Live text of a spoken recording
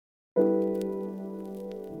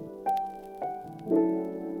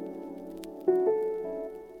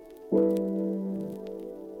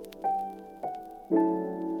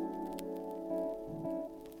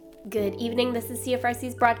Good evening, this is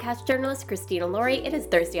CFRC's broadcast journalist Christina Laurie. It is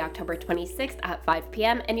Thursday, October 26th at 5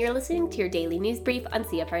 p.m. and you're listening to your daily news brief on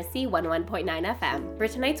CFRC 101.9 FM. For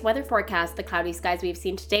tonight's weather forecast, the cloudy skies we've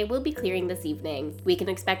seen today will be clearing this evening. We can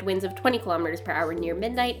expect winds of 20 kilometers per hour near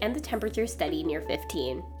midnight and the temperature steady near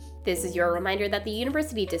 15. This is your reminder that the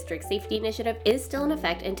University District Safety Initiative is still in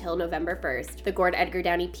effect until November 1st. The Gord Edgar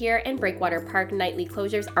Downey Pier and Breakwater Park nightly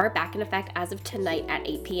closures are back in effect as of tonight at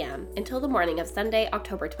 8 p.m. until the morning of Sunday,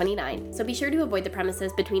 October 29th, so be sure to avoid the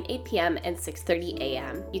premises between 8 p.m. and 6:30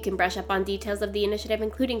 a.m. You can brush up on details of the initiative,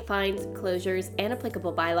 including fines, closures, and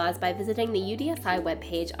applicable bylaws by visiting the UDSI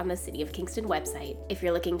webpage on the City of Kingston website. If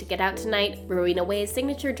you're looking to get out tonight, Rowena Way's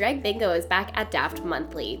signature drag bingo is back at Daft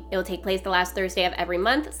monthly. It will take place the last Thursday of every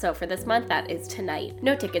month, so for this month, that is tonight.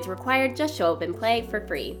 No tickets required, just show up and play for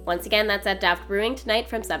free. Once again, that's at Daft Brewing tonight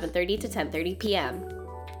from 7:30 to 10:30 p.m.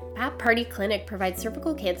 At Party Clinic provides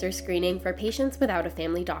cervical cancer screening for patients without a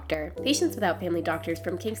family doctor. Patients without family doctors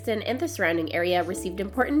from Kingston and the surrounding area received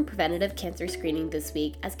important preventative cancer screening this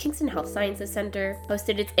week as Kingston Health Sciences Center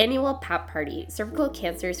hosted its annual PAP Party Cervical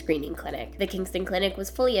Cancer Screening Clinic. The Kingston Clinic was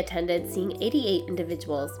fully attended, seeing 88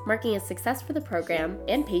 individuals, marking a success for the program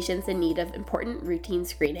and patients in need of important routine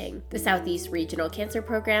screening. The Southeast Regional Cancer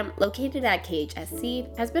Program, located at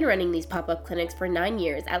KHSC, has been running these pop-up clinics for 9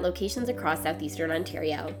 years at locations across southeastern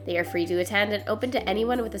Ontario. They are free to attend and open to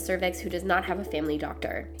anyone with a cervix who does not have a family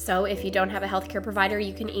doctor. So if you don't have a healthcare provider,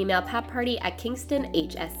 you can email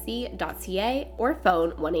papparty@kingstonhsc.ca or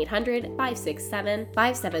phone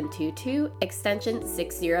 1-800-567-5722 extension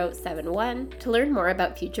 6071 to learn more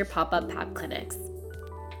about future pop-up PAP clinics.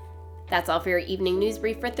 That's all for your evening news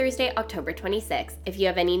brief for Thursday, October 26th. If you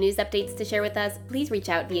have any news updates to share with us, please reach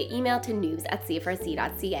out via email to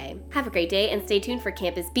news@cfrc.ca. Have a great day and stay tuned for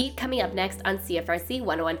Campus Beat coming up next on CFRC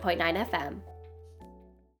 101.9 FM.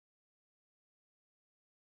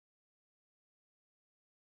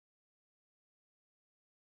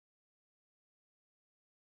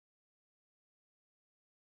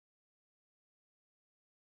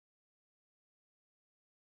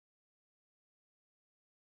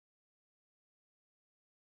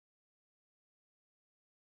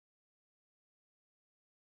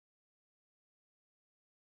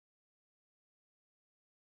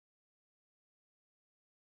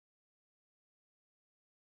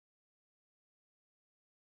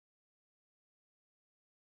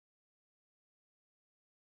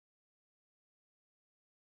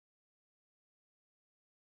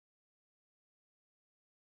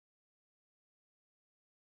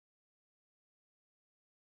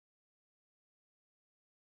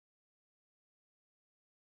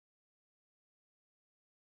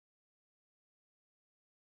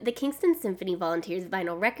 The Kingston Symphony Volunteers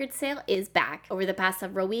vinyl record sale is back. Over the past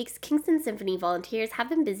several weeks, Kingston Symphony volunteers have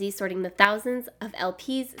been busy sorting the thousands of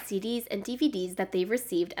LPs, CDs, and DVDs that they've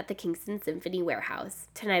received at the Kingston Symphony Warehouse.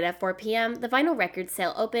 Tonight at 4 p.m., the vinyl record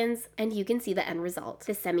sale opens, and you can see the end result.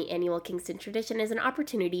 This semi-annual Kingston tradition is an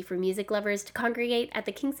opportunity for music lovers to congregate at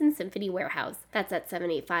the Kingston Symphony Warehouse. That's at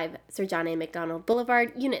 785 Sir John A. Macdonald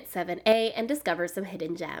Boulevard, Unit 7A, and discover some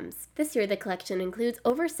hidden gems. This year, the collection includes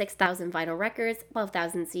over 6,000 vinyl records,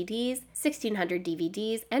 12,000 CDs, 1,600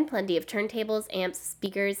 DVDs, and plenty of turntables, amps,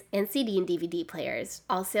 speakers, and CD and DVD players.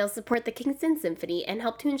 All sales support the Kingston Symphony and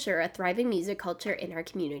help to ensure a thriving music culture in our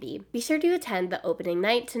community. Be sure to attend the opening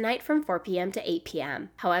night tonight from 4 p.m. to 8 p.m.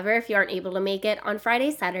 However, if you aren't able to make it, on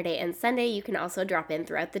Friday, Saturday, and Sunday, you can also drop in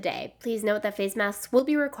throughout the day. Please note that face masks will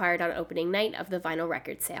be required on opening night of the vinyl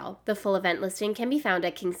record sale. The full event listing can be found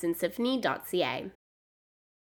at kingstonsymphony.ca.